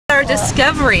our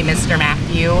discovery, Mr.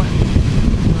 Matthew.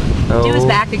 Oh. Do his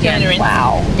back again.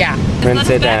 Wow. Yeah. Rinse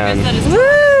it down. Woo!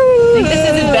 I think this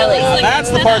is his belly. That's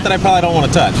the part that I probably don't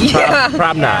want to touch.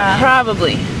 Prob not.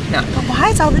 Probably. No. But why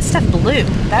is all this stuff blue?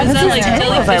 That This is is like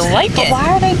jellyfish. I like But it. why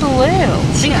are they blue?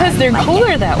 Because they're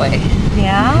cooler that way.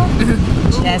 Yeah.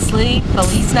 Chesley,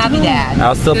 Feliz Navidad.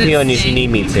 I'll still pee on you if you need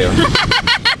me to.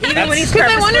 Even when he's Because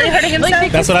I purposely wonder, hurting himself.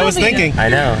 like, That's what I was thinking. I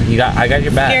know. I got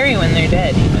your back. Scary when they're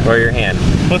dead. Or your hand.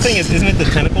 Well, the thing is, isn't it the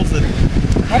tentacles that...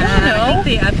 I don't know. I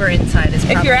think the upper inside is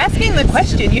If you're asking the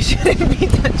question, you shouldn't be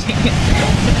touching it.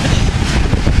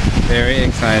 Very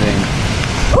exciting.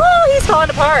 Oh, he's falling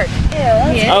apart.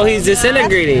 Yeah. Oh, he's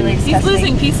disintegrating. He's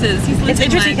losing pieces. He's It's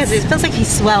interesting because it feels like he's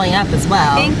swelling up as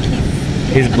well.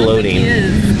 He's bloating.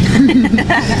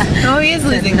 Oh, he is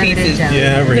losing pieces.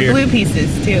 Yeah, over The here. blue pieces,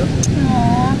 too.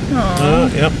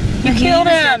 Yep. You killed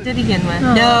him. To begin with.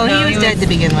 Oh, no, no, he was dead to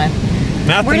begin with.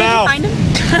 Mouth to mouth. him?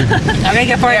 I'm gonna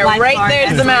get for Yeah, right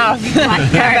there's the mouth.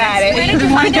 Have at it. Where did you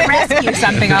find a rescue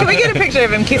something? Can we get a picture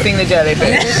of him kissing the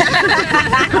jellyfish?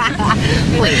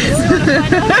 Please.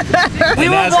 We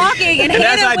were walking and as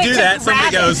Hannah I went do to that, somebody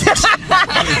grab goes,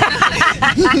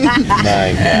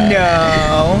 My God.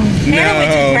 No. Hannah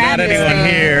went to no, grab not this anyone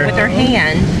thing here. with her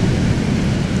hand.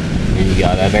 You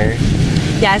got that there?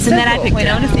 Yes, and then I picked Wait, it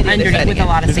I up wanna see the other underneath side with a again.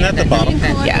 lot of Isn't that sand. the bottom?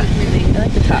 Yeah. I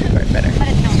like the top part better.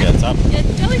 Yeah, it's up.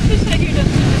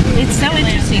 It's so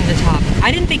interesting, the top.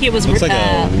 I didn't think it was. Looks like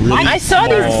a really I saw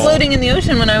these small- floating in the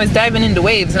ocean when I was diving into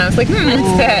waves, and I was like,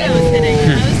 what's that? I was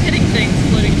hitting things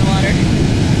floating in the water.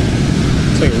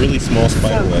 It's like a really small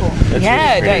spider web. That's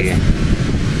Yeah, really it pretty.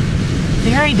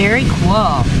 Very, very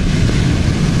cool.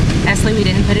 Esley, we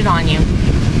didn't put it on you,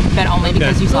 but only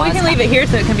because you saw Well, we us. can leave it here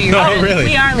so it can be your Oh, own. really?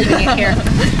 We are leaving it here.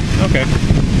 Okay.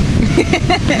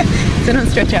 So don't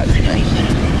stretch out too much.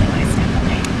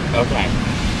 Okay.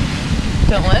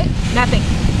 Don't what? Nothing.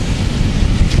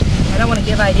 I don't want to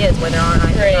give ideas where there aren't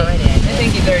ideas Great. already. I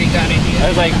think he's already got it. I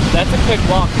was like, that's a quick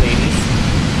walk, ladies.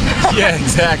 Yeah,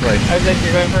 exactly. I was like,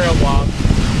 you're going for a walk.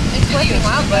 It's working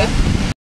well, bud.